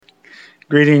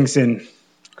Greetings in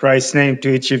Christ's name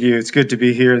to each of you. It's good to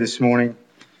be here this morning,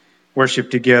 worship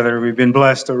together. We've been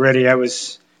blessed already. I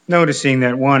was noticing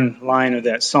that one line of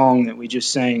that song that we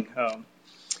just sang,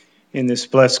 in this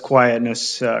blessed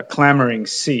quietness, clamoring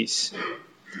cease.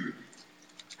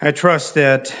 I trust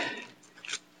that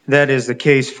is the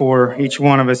case for each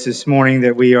one of us this morning,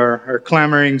 that our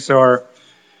clamorings are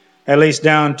at least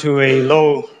down to a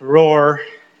low roar,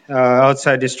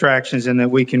 outside distractions, and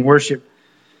that we can worship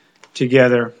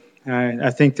together.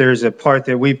 I think there's a part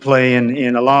that we play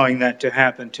in allowing that to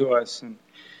happen to us, and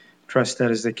trust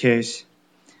that is the case.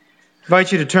 I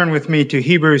invite you to turn with me to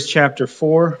Hebrews chapter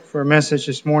 4 for a message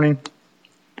this morning.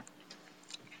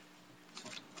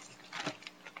 I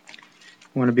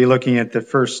want to be looking at the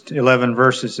first 11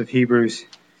 verses of Hebrews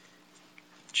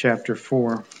chapter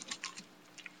 4.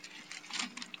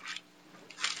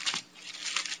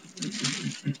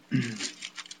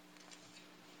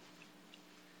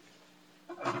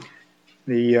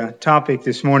 The topic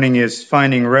this morning is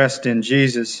finding rest in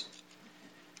Jesus.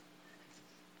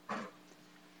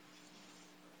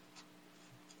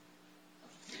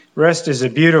 Rest is a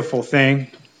beautiful thing.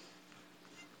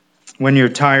 When you're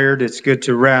tired, it's good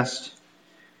to rest.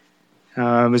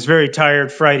 I was very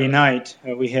tired Friday night.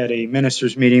 We had a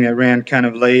ministers' meeting that ran kind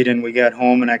of late, and we got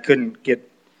home, and I couldn't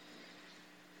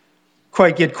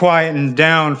quite get quiet and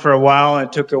down for a while.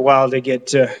 It took a while to get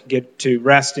to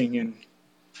resting, and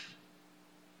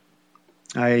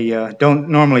I don't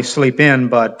normally sleep in,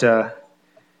 but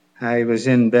I was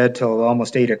in bed till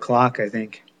almost 8 o'clock, I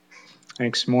think.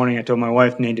 Next morning, I told my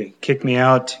wife need to kick me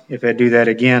out if I do that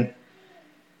again.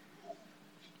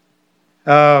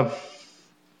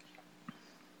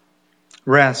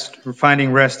 Rest,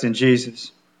 finding rest in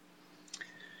Jesus.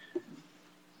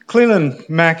 Cleland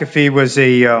McAfee was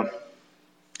a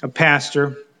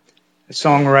pastor, a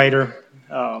songwriter,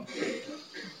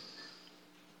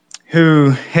 who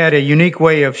had a unique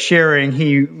way of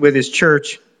sharing with his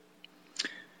church.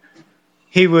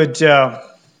 He would,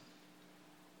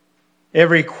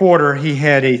 every quarter, he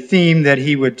had a theme that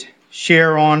he would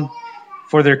share on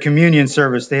for their communion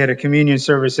service. They had a communion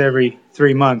service every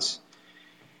 3 months.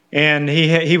 And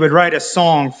he would write a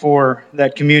song for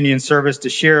that communion service to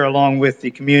share along with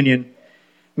the communion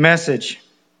message.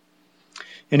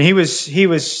 And he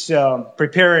was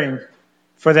preparing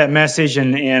for that message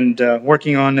and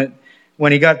working on it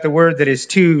when he got the word that his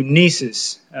two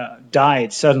nieces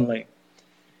died suddenly.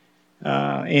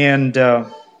 And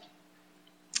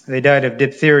they died of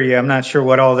diphtheria. I'm not sure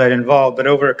what all that involved, but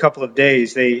over a couple of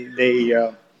days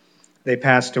they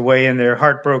passed away, and their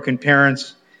heartbroken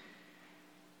parents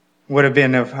would have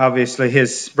been obviously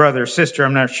his brother or sister,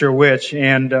 I'm not sure which,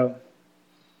 and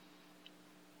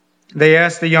they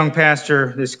asked the young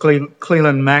pastor, this Cleland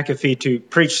McAfee, to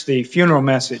preach the funeral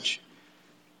message.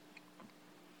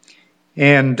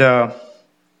 And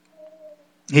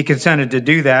he consented to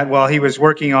do that. While he was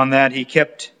working on that, he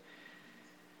kept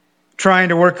trying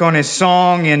to work on his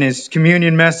song and his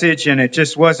communion message, and it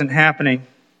just wasn't happening.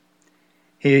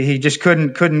 He just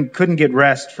couldn't get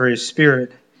rest for his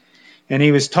spirit. And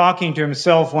he was talking to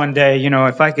himself one day,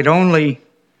 if I could only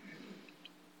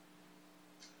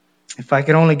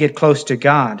get close to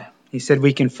God. He said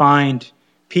we can find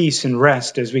peace and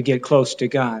rest as we get close to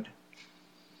God.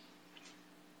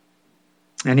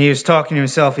 And he was talking to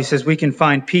himself. He says we can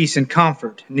find peace and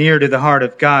comfort near to the heart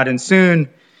of God. And soon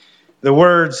the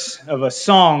words of a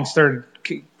song started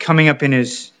coming up in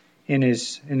his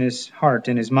heart,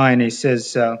 in his mind. He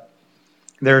says,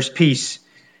 there's peace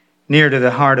near to the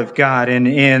heart of God.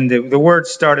 And the words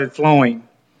started flowing.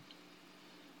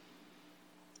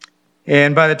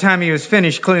 And by the time he was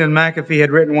finished, Cleland McAfee had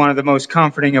written one of the most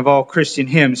comforting of all Christian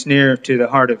hymns, Near to the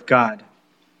Heart of God.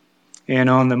 And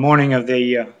on the morning of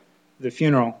the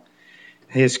funeral,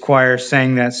 his choir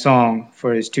sang that song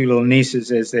for his two little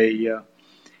nieces as they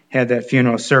had that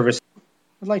funeral service.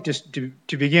 I'd like to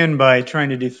begin by trying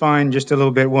to define just a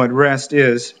little bit what rest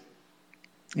is.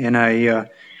 And I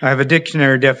have a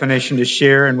dictionary definition to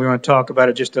share, and we want to talk about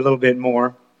it just a little bit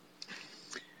more.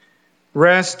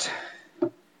 Rest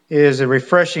is a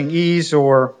refreshing ease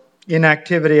or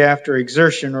inactivity after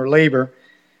exertion or labor.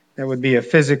 That would be a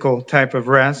physical type of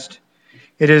rest.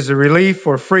 It is a relief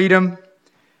or freedom,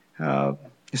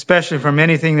 especially from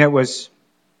anything that was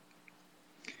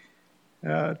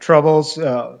troubles,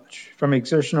 from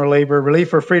exertion or labor.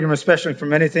 Relief or freedom, especially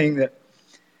from anything that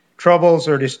troubles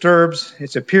or disturbs.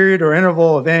 It's a period or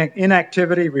interval of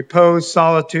inactivity, repose,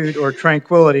 solitude, or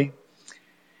tranquility.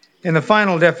 And the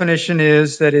final definition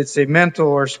is that it's a mental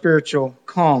or spiritual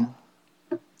calm.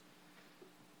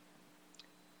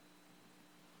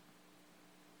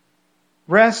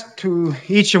 Rest to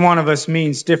each one of us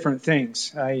means different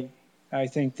things. I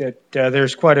think that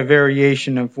there's quite a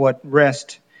variation of what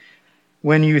rest.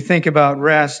 When you think about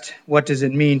rest, what does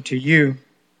it mean to you?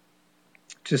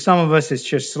 To some of us, it's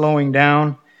just slowing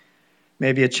down,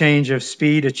 maybe a change of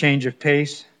speed, a change of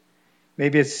pace.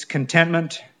 Maybe it's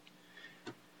contentment.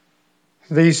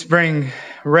 These bring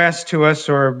rest to us,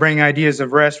 or bring ideas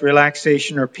of rest,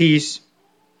 relaxation, or peace.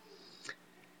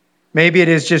 Maybe it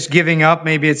is just giving up.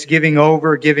 Maybe it's giving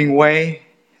over, giving way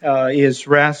is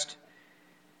rest.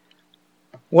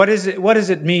 What does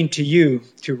it mean to you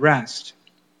to rest?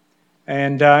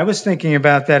 And I was thinking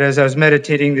about that as I was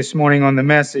meditating this morning on the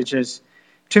message.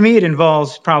 To me, it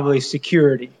involves probably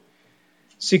security.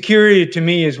 Security to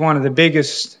me is one of the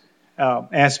biggest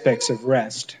aspects of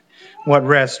rest. What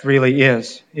rest really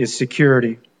is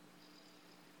security.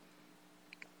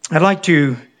 I'd like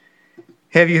to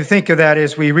have you think of that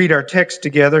as we read our text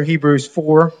together, Hebrews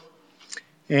 4.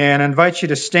 And I invite you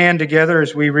to stand together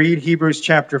as we read Hebrews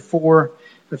chapter 4,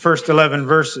 the first 11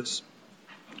 verses.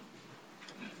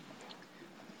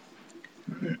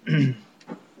 I'm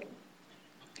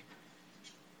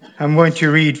going to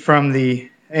read from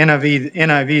the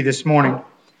NIV this morning.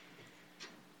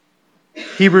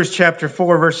 Hebrews chapter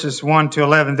 4, verses 1 to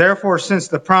 11. Therefore, since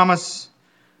the promise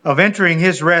of entering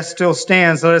his rest still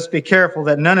stands, let us be careful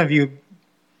that none of you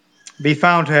be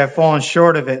found to have fallen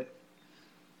short of it.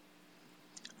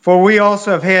 For we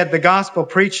also have had the gospel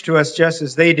preached to us just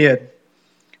as they did.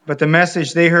 But the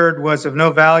message they heard was of no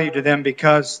value to them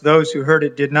because those who heard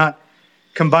it did not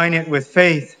combine it with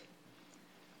faith.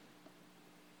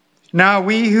 Now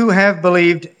we who have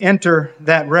believed enter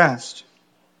that rest.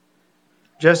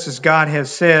 Just as God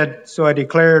has said, so I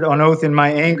declared on oath in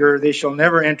my anger, they shall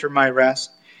never enter my rest.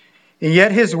 And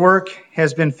yet his work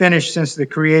has been finished since the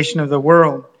creation of the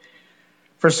world.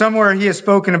 For somewhere he has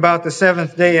spoken about the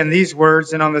seventh day in these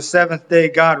words, and on the seventh day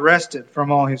God rested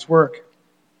from all his work.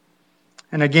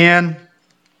 And again,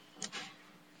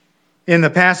 in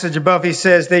the passage above, he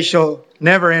says, they shall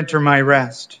never enter my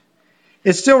rest.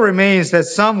 It still remains that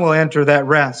some will enter that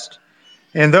rest.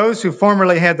 And those who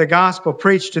formerly had the gospel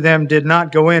preached to them did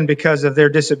not go in because of their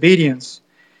disobedience.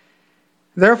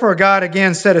 Therefore God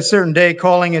again set a certain day,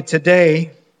 calling it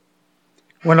today.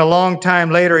 When a long time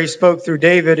later he spoke through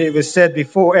David, it was said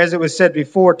before, as it was said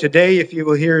before, today, if you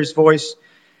will hear his voice,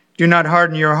 do not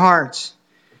harden your hearts.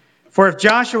 For if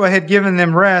Joshua had given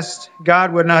them rest,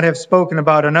 God would not have spoken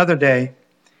about another day.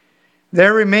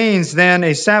 There remains then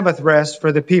a Sabbath rest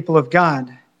for the people of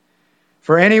God.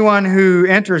 For anyone who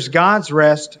enters God's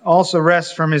rest also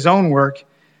rests from his own work,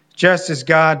 just as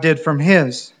God did from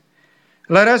his.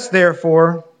 Let us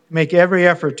therefore make every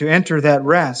effort to enter that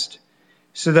rest,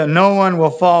 so that no one will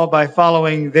fall by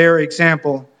following their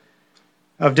example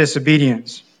of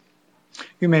disobedience.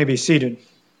 You may be seated.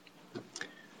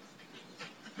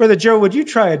 Brother Joe, would you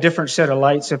try a different set of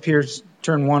lights up here?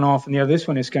 Turn one off and the other. This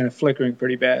one is kind of flickering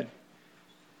pretty bad.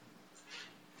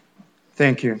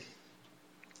 Thank you.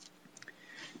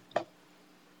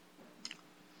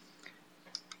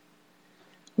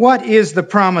 What is the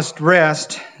promised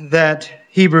rest that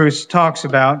Hebrews talks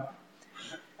about?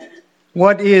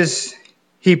 What is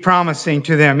he promising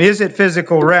to them? Is it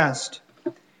physical rest?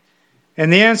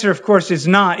 And the answer, of course, is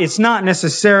not. It's not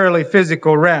necessarily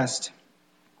physical rest.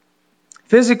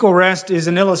 Physical rest is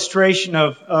an illustration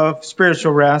of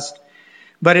spiritual rest,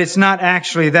 but it's not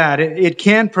actually that. It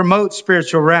can promote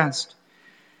spiritual rest.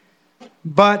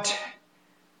 But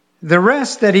the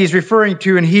rest that he's referring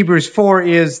to in Hebrews 4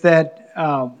 is that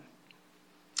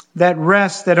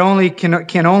rest that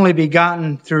can only be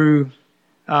gotten through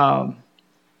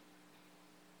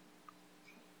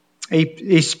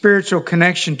a spiritual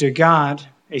connection to God,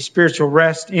 a spiritual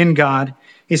rest in God.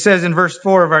 He says in verse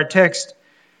 4 of our text,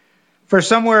 for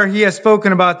somewhere he has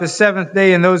spoken about the seventh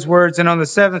day in those words, and on the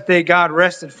seventh day God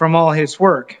rested from all his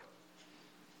work.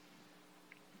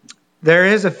 There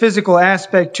is a physical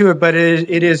aspect to it, but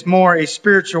it is more a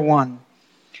spiritual one.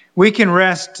 We can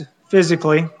rest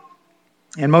physically,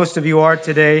 and most of you are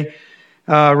today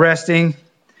resting.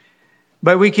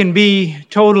 But we can be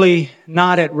totally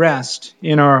not at rest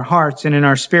in our hearts and in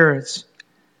our spirits.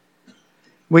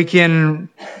 We can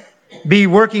be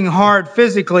working hard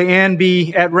physically and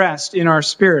be at rest in our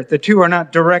spirit. The two are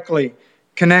not directly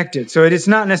connected. So it is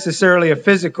not necessarily a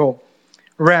physical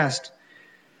rest.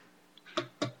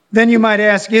 Then you might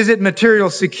ask, is it material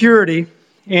security?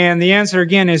 And the answer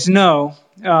again is no.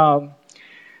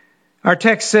 Our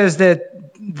text says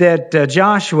that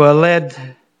Joshua led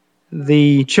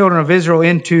the children of Israel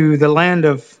into the land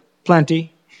of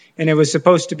plenty, and it was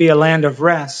supposed to be a land of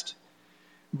rest.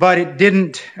 But it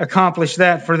didn't accomplish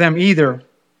that for them either.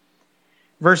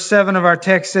 Verse 7 of our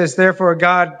text says, "Therefore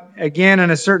God, again on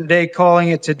a certain day, calling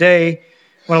it today,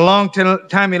 when a long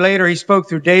time later he spoke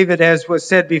through David, as was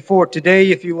said before, today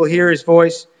if you will hear his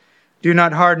voice, do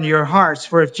not harden your hearts.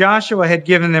 For if Joshua had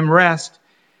given them rest,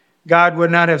 God would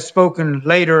not have spoken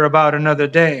later about another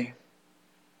day."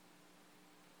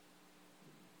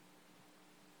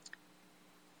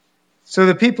 So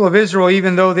the people of Israel,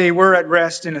 even though they were at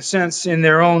rest in a sense in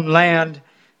their own land,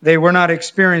 they were not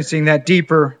experiencing that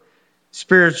deeper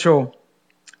spiritual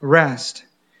rest.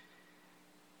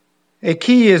 A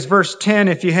key is verse 10.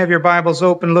 If you have your Bibles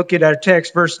open, look at our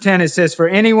text. Verse 10, it says, "For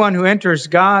anyone who enters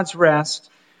God's rest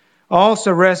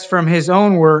also rests from his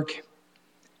own work,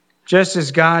 just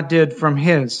as God did from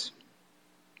his.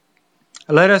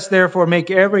 Let us therefore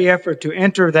make every effort to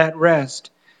enter that rest,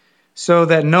 so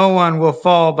that no one will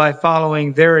fall by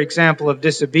following their example of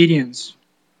disobedience."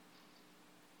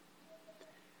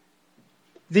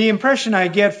 The impression I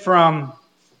get from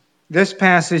this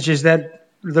passage is that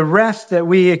the rest that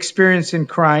we experience in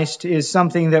Christ is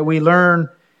something that we learn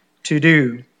to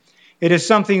do. It is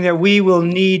something that we will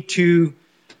need to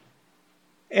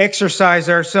exercise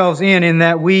ourselves in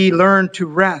that we learn to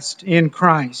rest in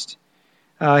Christ.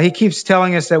 He keeps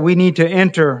telling us that we need to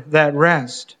enter that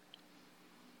rest.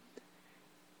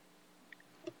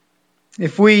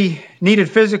 If we needed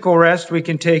physical rest, we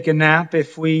can take a nap.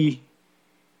 If we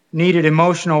needed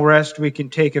emotional rest, we can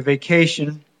take a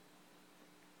vacation.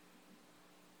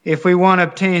 If we want to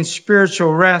obtain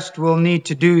spiritual rest, we'll need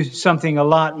to do something a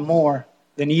lot more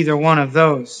than either one of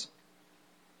those.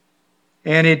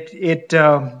 And it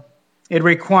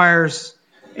requires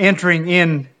entering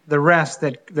in the rest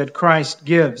that Christ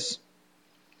gives.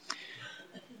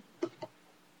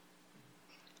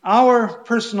 Our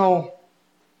personal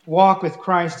walk with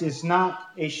Christ is not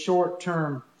a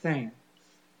short-term thing.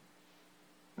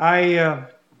 Our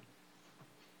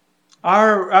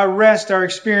rest, our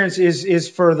experience is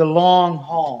for the long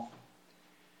haul.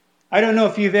 I don't know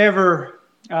if you've ever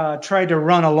tried to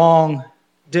run a long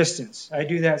distance. I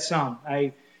do that some.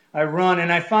 I run,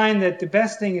 and I find that the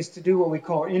best thing is to do what we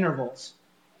call intervals,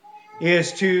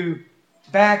 is to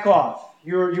back off.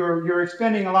 You're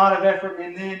expending a lot of effort,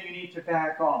 and then you need to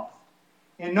back off.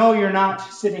 And no, you're not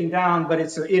sitting down, but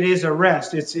it is a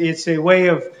rest. It's a way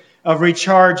of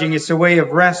recharging. It's a way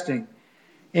of resting.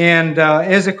 And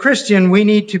as a Christian, we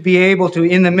need to be able to,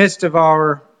 in the midst of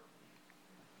our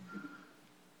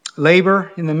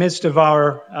labor, in the midst of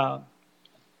our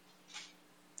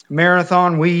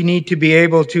marathon, we need to be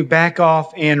able to back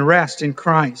off and rest in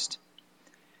Christ.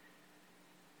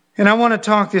 And I want to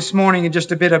talk this morning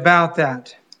just a bit about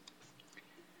that.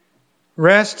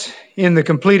 Rest in the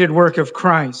completed work of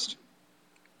Christ.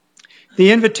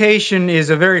 The invitation is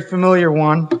a very familiar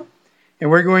one, and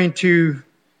we're going to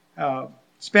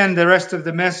spend the rest of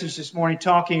the message this morning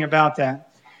talking about that.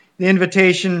 The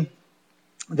invitation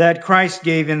that Christ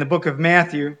gave in the book of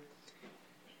Matthew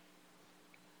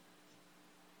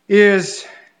is,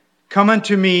 "Come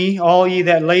unto me, all ye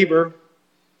that labor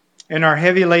and are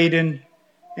heavy laden,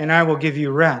 and I will give you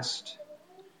rest.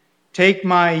 Take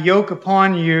my yoke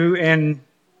upon you and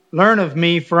learn of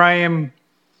me, for I am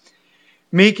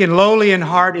meek and lowly in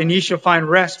heart, and ye shall find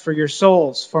rest for your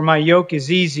souls. For my yoke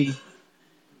is easy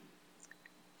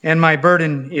and my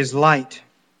burden is light."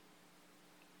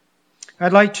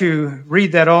 I'd like to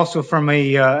read that also from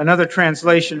another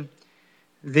translation.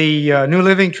 The New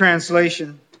Living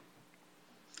Translation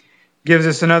gives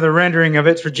us another rendering of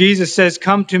it. "For Jesus says,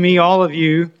 'Come to me, all of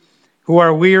you who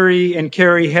are weary and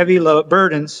carry heavy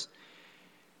burdens,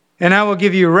 and I will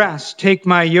give you rest. Take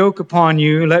my yoke upon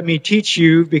you. Let me teach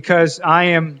you, because I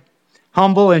am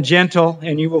humble and gentle,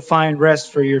 and you will find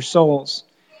rest for your souls.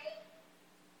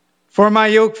 For my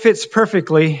yoke fits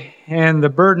perfectly, and the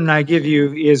burden I give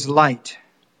you is light.'"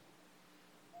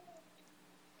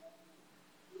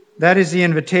 That is the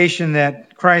invitation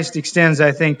that Christ extends,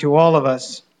 I think, to all of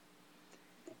us,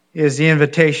 is the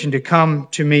invitation to come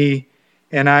to me,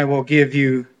 and I will give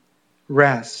you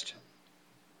rest.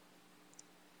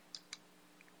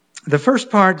 The first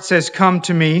part says, "Come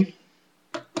to me."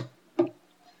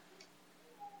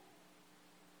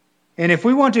 And if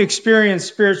we want to experience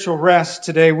spiritual rest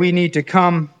today, we need to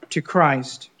come to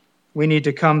Christ. We need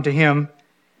to come to Him.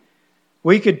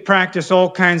 We could practice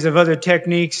all kinds of other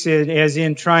techniques, as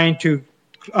in trying to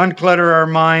unclutter our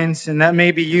minds, and that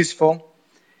may be useful.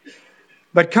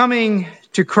 But coming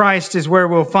to Christ is where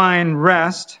we'll find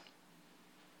rest.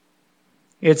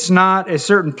 It's not a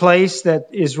certain place that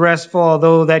is restful,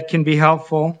 although that can be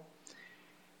helpful.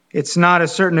 It's not a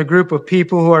certain group of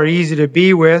people who are easy to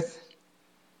be with.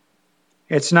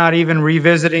 It's not even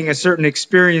revisiting a certain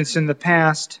experience in the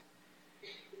past.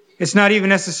 It's not even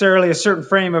necessarily a certain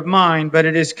frame of mind, but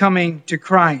it is coming to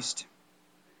Christ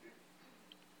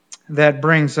that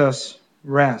brings us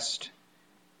rest.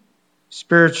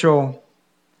 Spiritual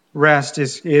rest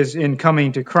is in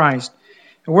coming to Christ.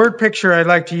 The word picture I'd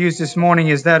like to use this morning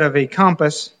is that of a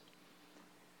compass.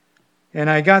 And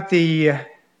I got the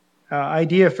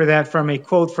idea for that from a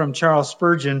quote from Charles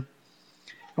Spurgeon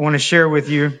I want to share with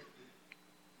you.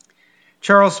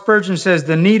 Charles Spurgeon says,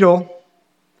 "The needle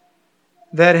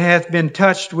that hath been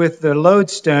touched with the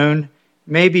lodestone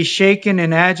may be shaken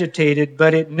and agitated,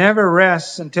 but it never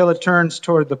rests until it turns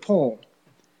toward the pole."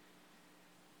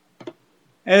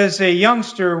 As a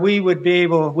youngster,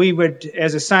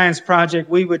 as a science project,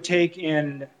 we would take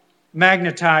and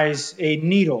magnetize a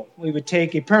needle. We would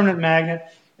take a permanent magnet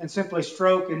and simply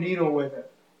stroke a needle with it.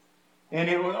 And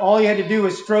all you had to do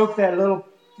was stroke that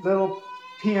little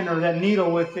pin or that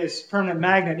needle with this permanent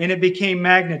magnet, and it became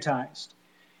magnetized.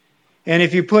 And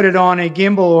if you put it on a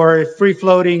gimbal or a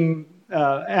free-floating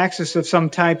axis of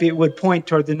some type, it would point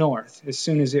toward the north as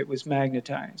soon as it was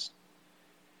magnetized.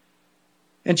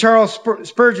 And Charles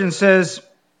Spurgeon says,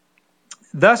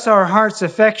 "Thus our heart's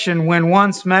affection, when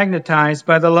once magnetized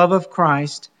by the love of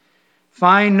Christ,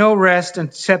 find no rest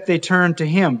except they turn to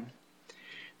Him.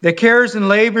 The cares and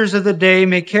labors of the day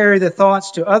may carry the thoughts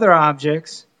to other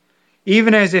objects,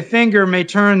 even as a finger may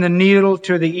turn the needle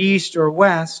to the east or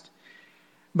west.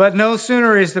 But no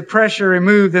sooner is the pressure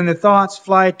removed than the thoughts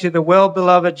fly to the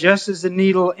well-beloved, just as the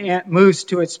needle moves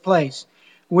to its place.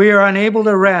 We are unable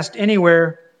to rest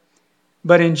anywhere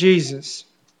but in Jesus."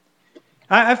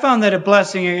 I found that a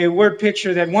blessing, a word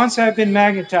picture that once I've been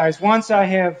magnetized, once I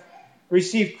have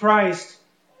received Christ,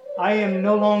 I am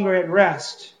no longer at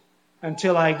rest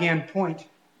until I again point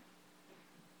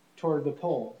toward the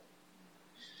pole.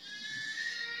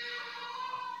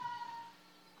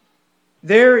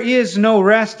 There is no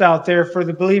rest out there for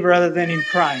the believer other than in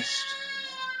Christ.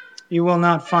 You will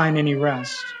not find any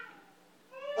rest.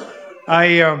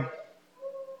 I'm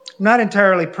not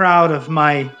entirely proud of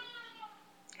my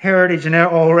heritage in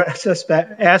all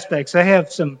aspects. I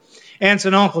have some aunts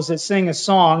and uncles that sing a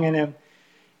song,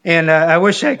 and I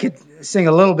wish I could sing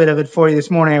a little bit of it for you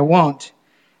this morning. I won't.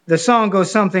 The song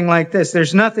goes something like this: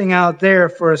 "There's nothing out there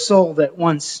for a soul that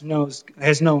once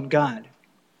has known God."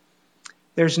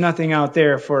 There's nothing out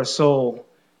there for a soul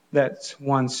that's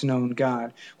once known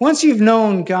God. Once you've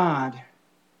known God,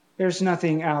 there's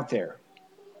nothing out there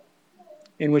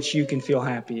in which you can feel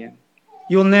happy in.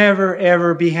 You'll never,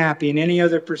 ever be happy in any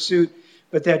other pursuit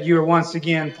but that you are once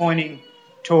again pointing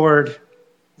toward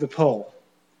the pole,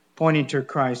 pointing to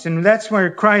Christ. And that's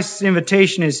where Christ's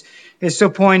invitation is so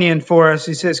poignant for us.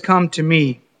 He says, "Come to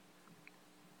me."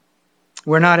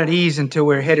 We're not at ease until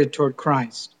we're headed toward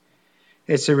Christ.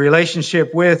 It's a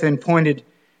relationship with and pointed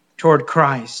toward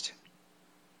Christ.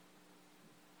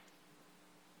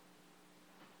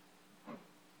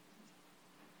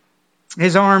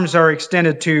 His arms are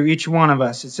extended to each one of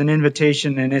us. It's an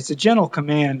invitation, and it's a gentle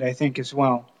command, I think, as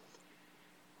well.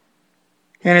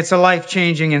 And it's a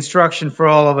life-changing instruction for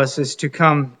all of us, is to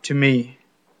come to me.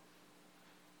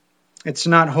 It's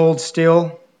not hold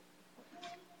still,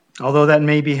 although that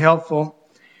may be helpful.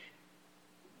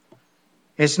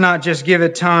 It's not just give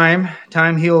it time.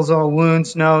 Time heals all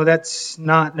wounds. No, that's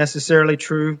not necessarily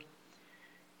true.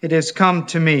 It is come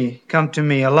to me. Come to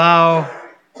me. Allow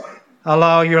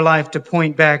your life to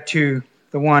point back to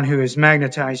the one who has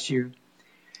magnetized you.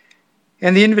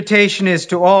 And the invitation is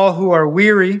to all who are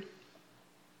weary,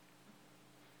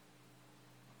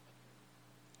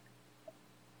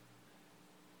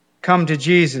 come to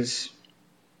Jesus.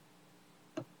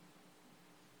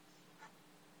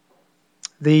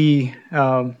 The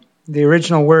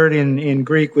original word in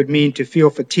Greek would mean to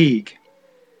feel fatigue.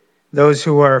 Those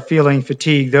who are feeling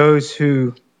fatigue, those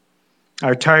who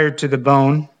are tired to the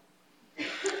bone,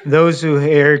 those who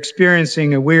are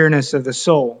experiencing a weariness of the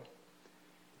soul,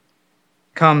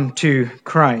 come to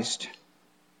Christ.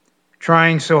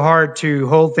 Trying so hard to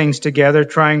hold things together,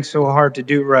 trying so hard to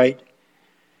do right.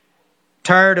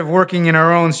 Tired of working in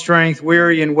our own strength,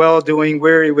 weary in well-doing,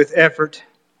 weary with effort.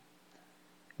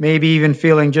 Maybe even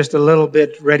feeling just a little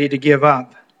bit ready to give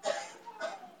up.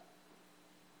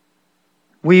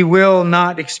 We will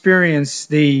not experience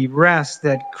the rest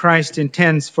that Christ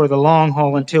intends for the long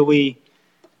haul until we,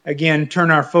 again,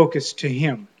 turn our focus to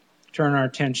Him, turn our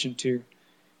attention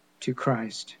to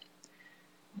Christ.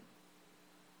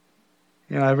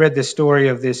 You know, I read the story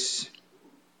of this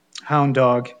hound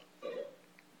dog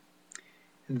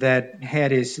that had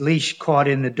his leash caught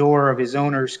in the door of his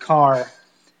owner's car.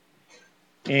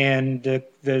 And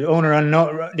the owner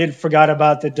forgot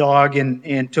about the dog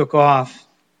and took off.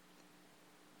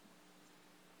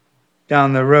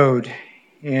 down the road,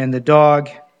 and the dog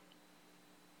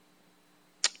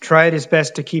tried his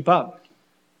best to keep up.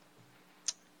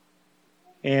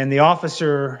 And the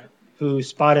officer who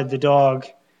spotted the dog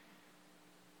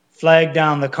flagged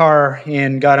down the car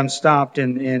and got him stopped,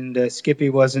 and Skippy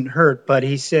wasn't hurt, but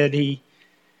he said he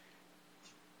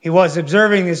was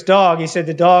observing this dog. He said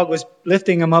the dog was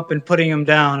lifting him up and putting him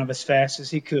down as fast as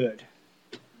he could.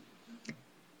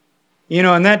 You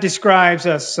know, and that describes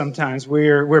us sometimes.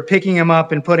 We're picking him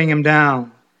up and putting him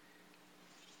down.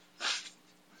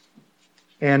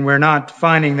 And we're not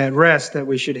finding that rest that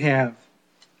we should have.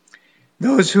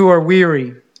 Those who are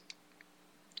weary.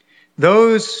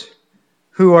 Those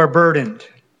who are burdened.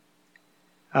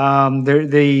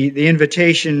 The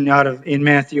invitation in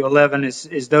Matthew 11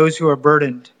 is those who are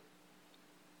burdened.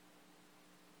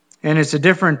 And it's a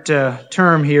different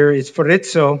term here. It's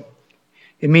phorizo.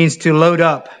 It means to load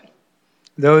up.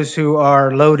 Those who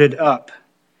are loaded up,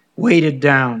 weighted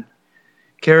down,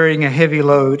 carrying a heavy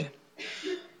load,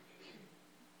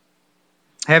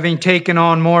 having taken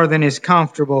on more than is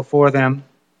comfortable for them.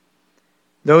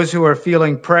 Those who are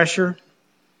feeling pressure,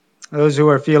 those who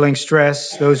are feeling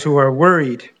stress, those who are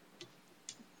worried.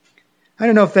 I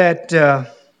don't know if that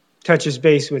touches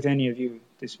base with any of you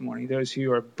this morning, those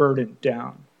who are burdened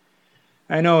down.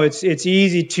 I know it's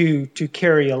easy to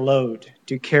carry a load,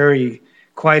 to carry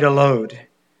quite a load,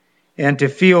 and to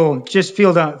feel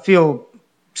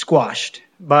squashed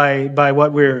by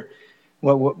what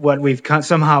we've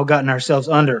somehow gotten ourselves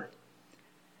under.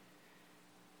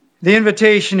 The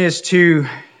invitation is to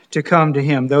come to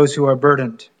Him, those who are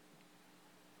burdened.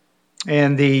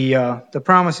 And the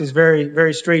promise is very,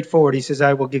 very straightforward. He says,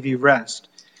 I will give you rest.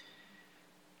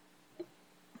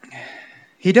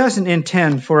 He doesn't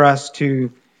intend for us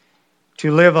to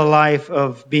live a life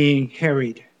of being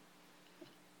harried.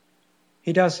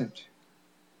 He doesn't.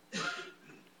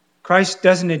 Christ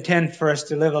doesn't intend for us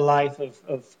to live a life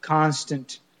of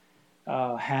constant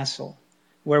hassle,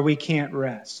 where we can't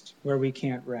rest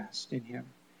in Him.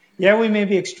 Yeah, we may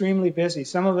be extremely busy.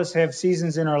 Some of us have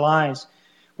seasons in our lives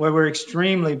where we're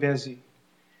extremely busy.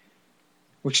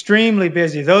 We're extremely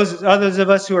busy. Those others of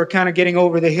us who are kind of getting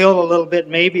over the hill a little bit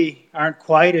maybe aren't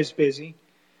quite as busy,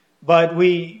 but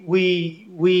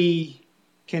we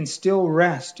can still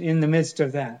rest in the midst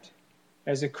of that.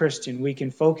 As a Christian, we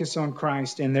can focus on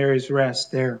Christ, and there is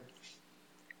rest there.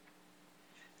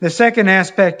 The second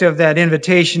aspect of that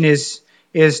invitation is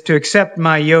to accept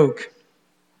my yoke.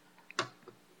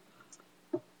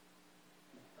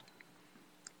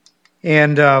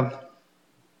 And I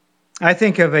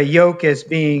think of a yoke as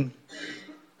being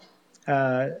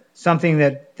something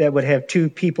that would have two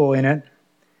people in it.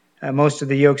 Most of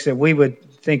the yokes that we would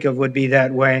think of would be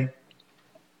that way.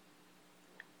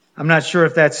 I'm not sure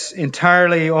if that's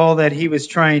entirely all that he was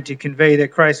trying to convey, that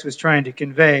Christ was trying to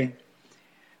convey.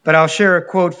 But I'll share a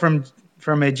quote from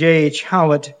a J.H.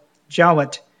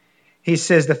 Jowett. He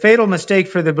says, the fatal mistake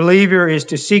for the believer is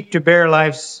to seek to bear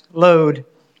life's load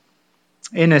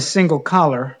in a single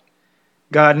collar.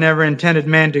 God never intended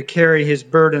man to carry his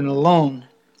burden alone.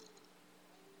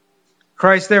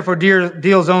 Christ therefore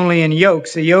deals only in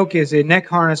yokes. A yoke is a neck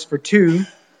harness for two,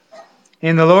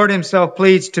 and the Lord Himself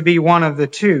pleads to be one of the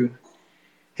two.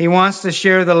 He wants to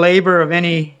share the labor of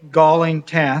any galling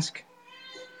task.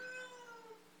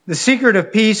 The secret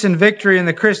of peace and victory in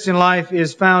the Christian life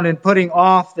is found in putting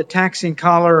off the taxing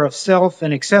collar of self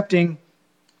and accepting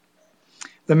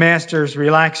the Master's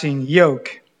relaxing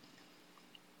yoke.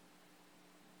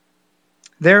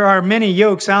 There are many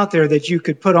yokes out there that you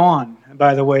could put on,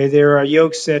 by the way. There are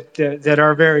yokes that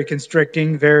are very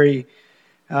constricting, very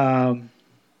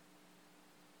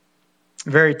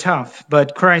tough.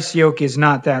 But Christ's yoke is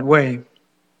not that way.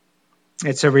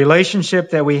 It's a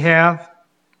relationship that we have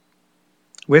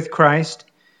with Christ.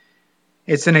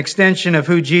 It's an extension of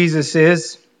who Jesus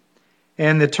is.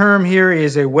 And the term here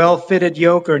is a well-fitted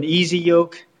yoke or an easy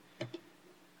yoke.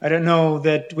 I don't know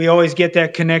that we always get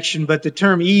that connection, but the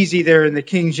term easy there in the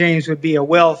King James would be a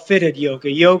well-fitted yoke, a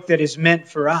yoke that is meant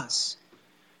for us.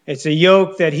 It's a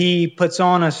yoke that He puts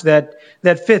on us that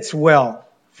fits well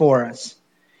for us.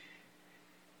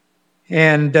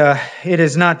 And it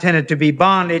is not intended to be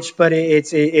bondage, but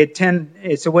it's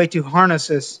a way to harness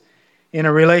us in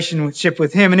a relationship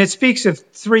with Him. And it speaks of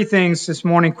three things this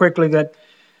morning quickly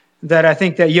that I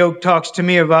think that yoke talks to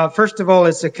me about. First of all,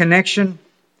 it's a connection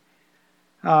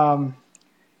to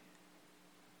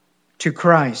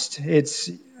Christ. It's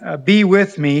be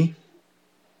with me.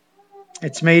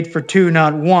 It's made for two,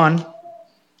 not one.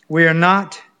 We are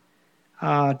not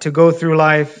to go through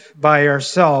life by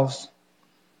ourselves.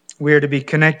 We are to be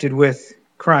connected with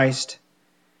Christ.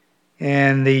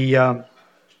 And the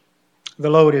the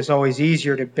load is always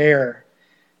easier to bear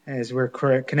as we're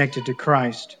connected to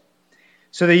Christ.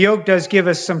 So the yoke does give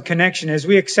us some connection. As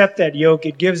we accept that yoke,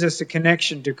 it gives us a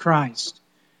connection to Christ.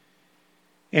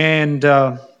 And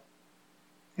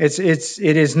it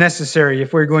is necessary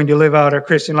if we're going to live out our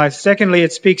Christian life. Secondly,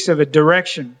 it speaks of a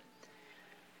direction.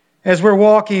 As we're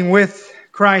walking with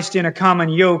Christ in a common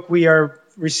yoke, we are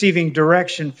receiving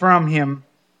direction from Him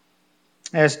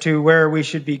as to where we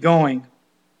should be going.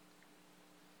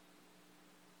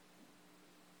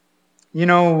 You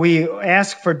know, we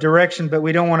ask for direction, but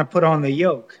we don't want to put on the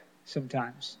yoke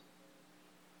sometimes.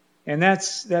 And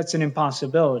that's an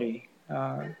impossibility.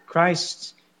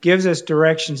 Christ gives us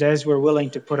directions as we're willing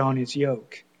to put on His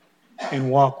yoke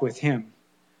and walk with Him.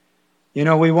 You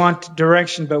know, we want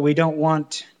direction, but we don't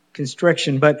want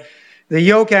constriction. But the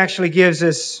yoke actually gives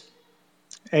us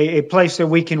a place that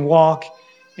we can walk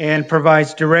and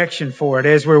provides direction for it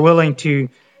as we're willing to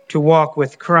walk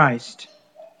with Christ.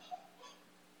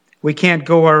 We can't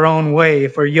go our own way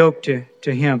if we're yoked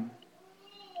to Him.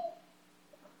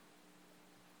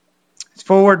 It's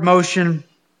forward motion,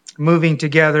 moving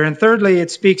together. And thirdly,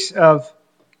 it speaks of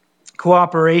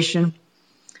cooperation.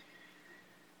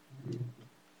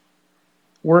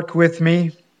 Work with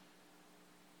me.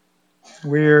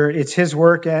 It's His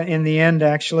work in the end,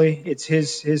 actually. It's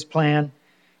His plan,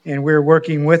 and we're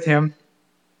working with Him.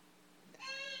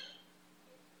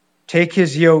 Take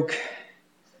His yoke.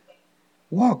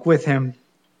 Walk with Him.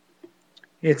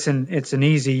 It's an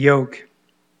easy yoke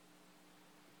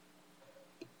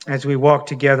as we walk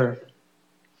together.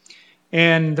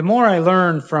 And the more I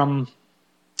learn from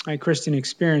my Christian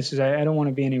experiences, I don't want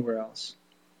to be anywhere else.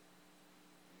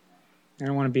 I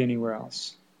don't want to be anywhere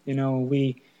else. You know,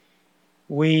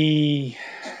 we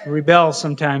rebel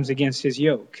sometimes against His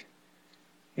yoke,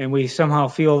 and we somehow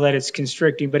feel that it's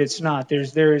constricting, but it's not.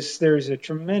 There's a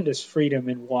tremendous freedom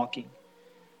in walking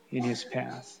in His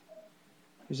path.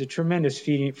 There's a tremendous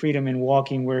freedom in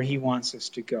walking where He wants us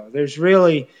to go. It's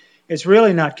really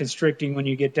not constricting when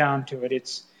you get down to it.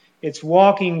 It's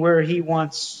walking where He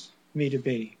wants me to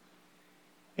be.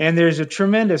 And there's a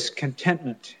tremendous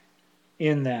contentment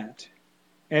in that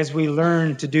as we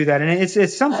learn to do that. And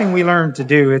it's something we learn to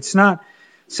do. It's not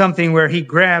something where He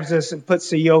grabs us and puts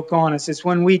the yoke on us. It's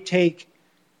when we take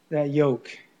that yoke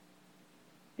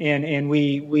and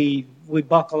we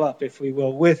buckle up, if we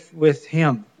will, with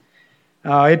Him.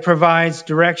 It provides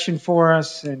direction for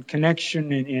us and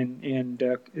connection,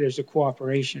 and there's a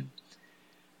cooperation.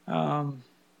 We're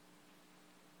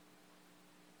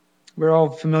all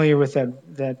familiar with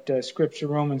that scripture,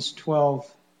 Romans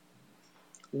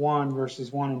 12:1, verses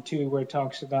 1 and 2, where it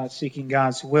talks about seeking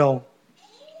God's will.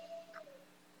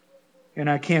 And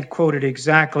I can't quote it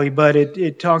exactly, but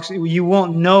it talks, you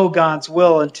won't know God's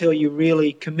will until you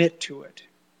really commit to it.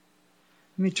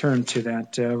 Let me turn to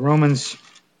that. Romans,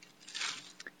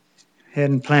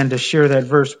 hadn't planned to share that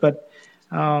verse, but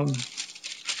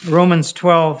Romans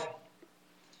 12,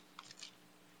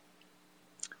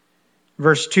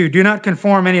 verse 2, do not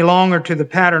conform any longer to the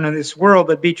pattern of this world,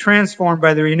 but be transformed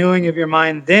by the renewing of your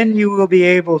mind. Then you will be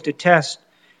able to test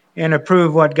and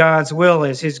approve what God's will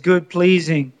is, His good,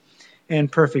 pleasing,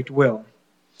 and perfect will.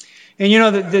 And you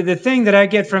know, the thing that I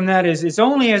get from that is it's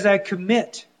only as I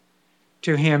commit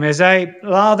to Him, as I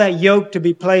allow that yoke to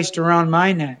be placed around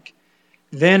my neck,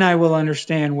 then I will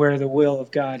understand where the will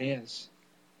of God is.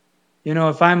 You know,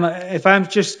 if I'm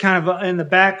just kind of in the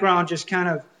background, just kind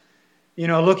of, you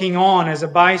know, looking on as a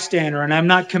bystander, and I'm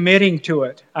not committing to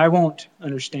it, I won't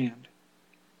understand.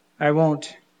 I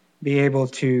won't be able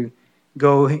to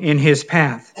go in His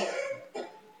path.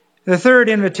 The third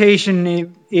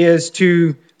invitation is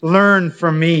to learn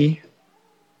from me.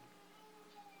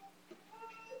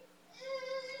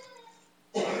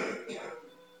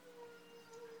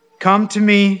 Come to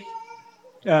me,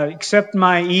 accept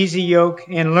my easy yoke,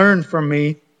 and learn from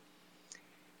me.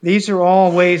 These are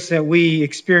all ways that we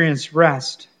experience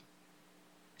rest.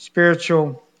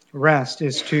 Spiritual rest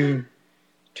is to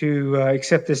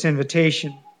accept this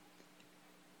invitation.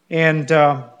 And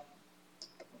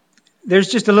there's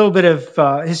just a little bit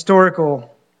of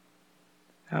historical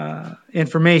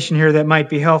information here that might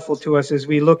be helpful to us as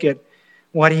we look at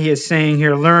what he is saying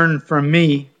here. Learn from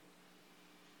me.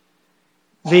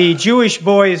 The Jewish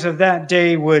boys of that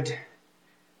day would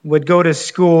go to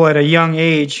school at a young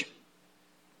age,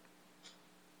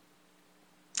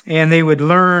 and they would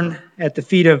learn at the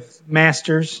feet of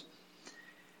masters.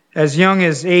 As young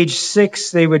as age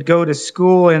 6, they would go to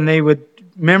school and they would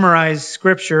memorize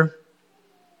Scripture.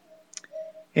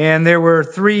 And there were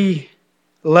 3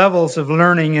 levels of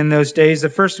learning in those days. The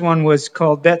first one was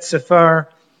called Bet Sefer.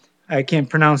 I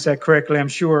can't pronounce that correctly, I'm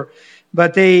sure.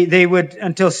 But they would,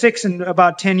 until 6 and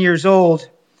about 10 years old,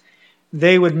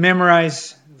 they would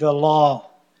memorize the law.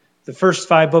 The first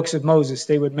 5 books of Moses,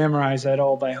 they would memorize that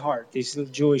all by heart. These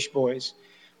little Jewish boys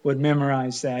would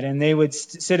memorize that. And they would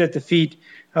sit at the feet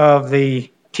of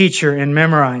the teacher and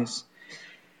memorize.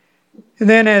 And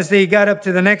then as they got up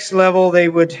to the next level, they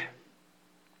would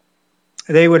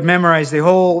memorize the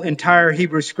whole entire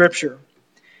Hebrew Scripture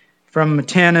from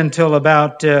 10 until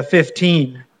about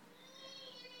 15.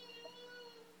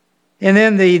 And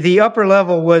then the upper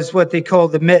level was what they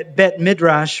called the Bet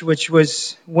Midrash, which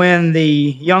was when the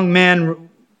young men,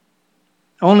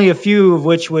 only a few of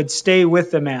which would stay with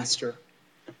the master,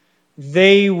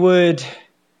 they would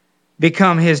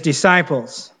become his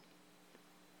disciples.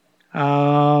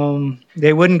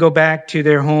 They wouldn't go back to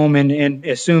their home and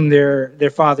assume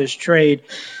their father's trade.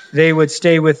 They would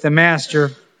stay with the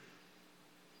master.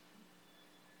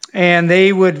 And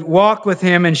they would walk with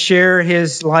him and share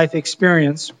his life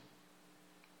experience.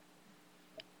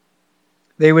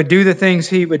 They would do the things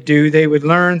he would do. They would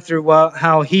learn through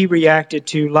how he reacted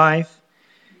to life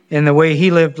and the way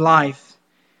he lived life.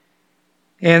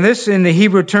 And this, in the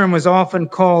Hebrew term, was often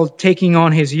called taking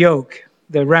on his yoke,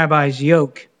 the rabbi's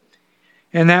yoke.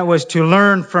 And that was to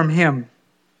learn from him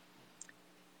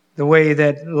the way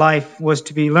that life was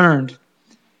to be learned.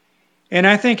 And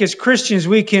I think as Christians,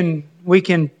 we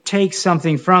can take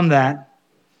something from that,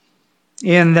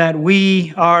 in that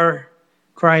we are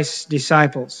Christ's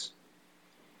disciples.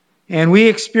 And we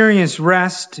experience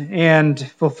rest and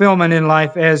fulfillment in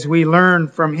life as we learn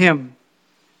from him.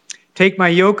 Take my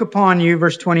yoke upon you,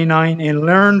 verse 29, and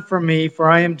learn from me, for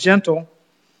I am gentle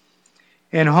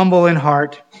and humble in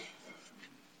heart,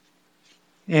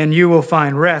 and you will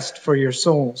find rest for your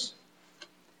souls.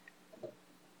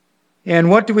 And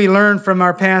what do we learn from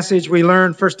our passage? We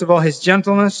learn, first of all, his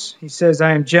gentleness. He says,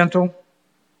 I am gentle.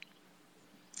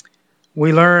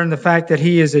 We learn the fact that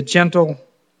he is a gentle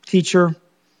teacher.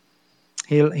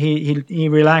 He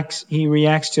reacts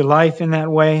to life in that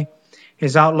way.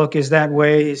 His outlook is that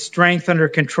way. His strength under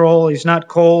control. He's not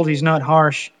cold. He's not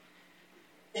harsh.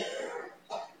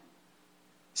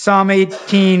 Psalm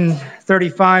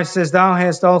 18:35 says, Thou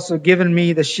hast also given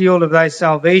me the shield of thy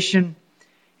salvation,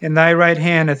 and thy right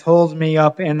hand hath holden me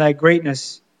up, and thy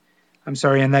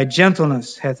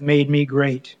gentleness hath made me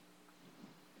great.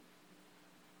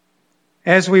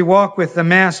 As we walk with the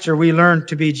Master, we learn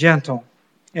to be gentle,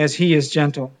 as he is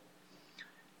gentle.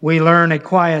 We learn a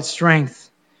quiet strength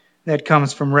that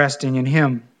comes from resting in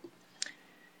him.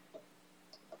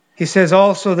 He says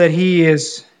also that he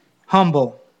is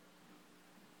humble.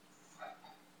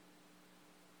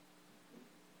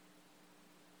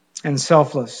 And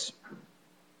selfless.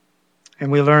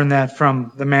 And we learn that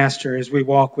from the Master as we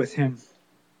walk with him.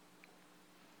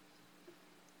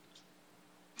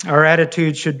 Our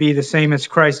attitude should be the same as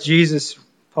Christ Jesus.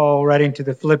 Paul, writing to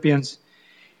the Philippians,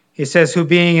 he says, who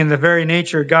being in the very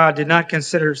nature of God, did not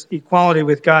consider equality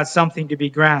with God something to be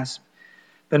grasped,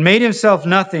 but made himself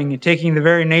nothing, taking the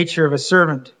very nature of a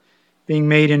servant, being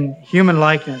made in human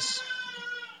likeness.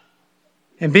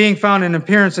 And being found in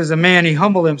appearance as a man, he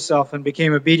humbled himself and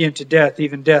became obedient to death,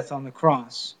 even death on the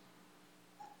cross.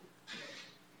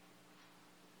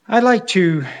 I'd like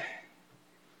to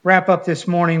wrap up this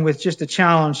morning with just a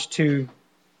challenge to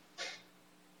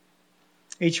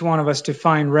each one of us to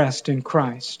find rest in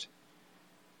Christ.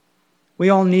 We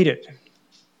all need it.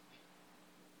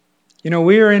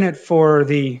 We are in it for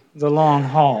the long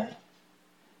haul.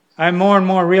 I'm more and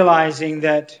more realizing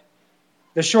that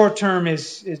the short term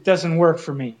it doesn't work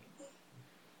for me.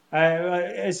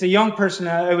 As a young person,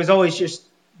 it was always just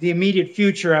the immediate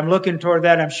future. I'm looking toward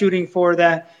that. I'm shooting for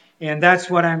that, and that's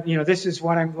what this is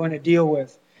what I'm going to deal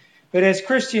with. But as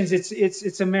Christians,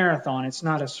 it's a marathon. It's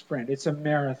not a sprint. It's a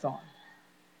marathon.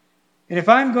 And if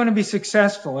I'm going to be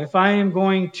successful, if I am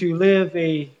going to live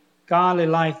a godly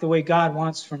life the way God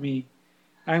wants for me,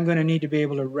 I'm going to need to be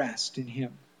able to rest in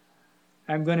him.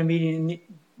 I'm going to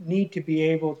need to be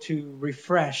able to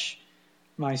refresh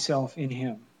myself in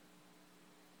him.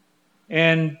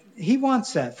 And he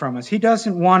wants that from us. He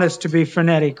doesn't want us to be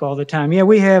frenetic all the time. Yeah,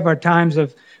 we have our times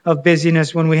of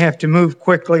busyness when we have to move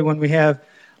quickly, when we have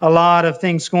a lot of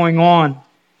things going on.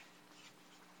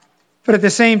 But at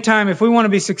the same time, if we want to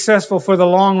be successful for the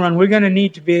long run, we're going to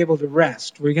need to be able to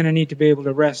rest. We're going to need to be able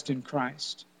to rest in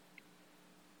Christ.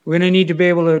 We're going to need to be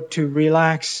able to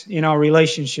relax in our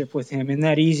relationship with him, in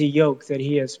that easy yoke that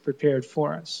he has prepared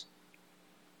for us.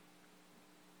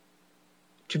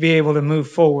 To be able to move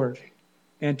forward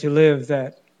and to live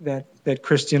that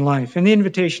Christian life. And the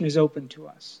invitation is open to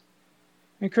us.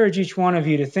 I encourage each one of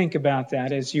you to think about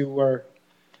that as you are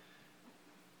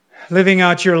living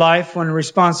out your life when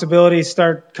responsibilities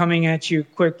start coming at you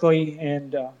quickly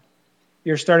and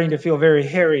you're starting to feel very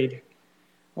harried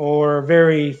or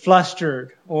very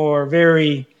flustered or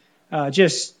very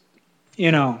things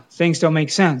don't make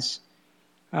sense.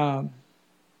 The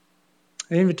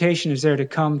invitation is there to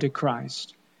come to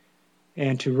Christ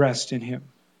and to rest in Him,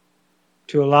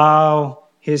 to allow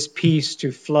His peace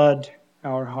to flood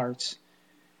our hearts,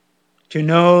 to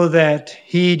know that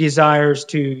He desires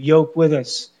to yoke with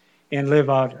us and live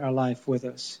out our life with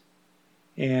us.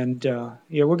 And we're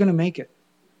going to make it.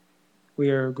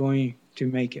 We are going to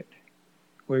make it.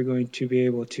 We're going to be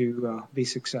able to be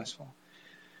successful.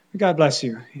 God bless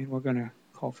you. And we're going to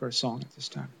call for a song at this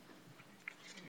time.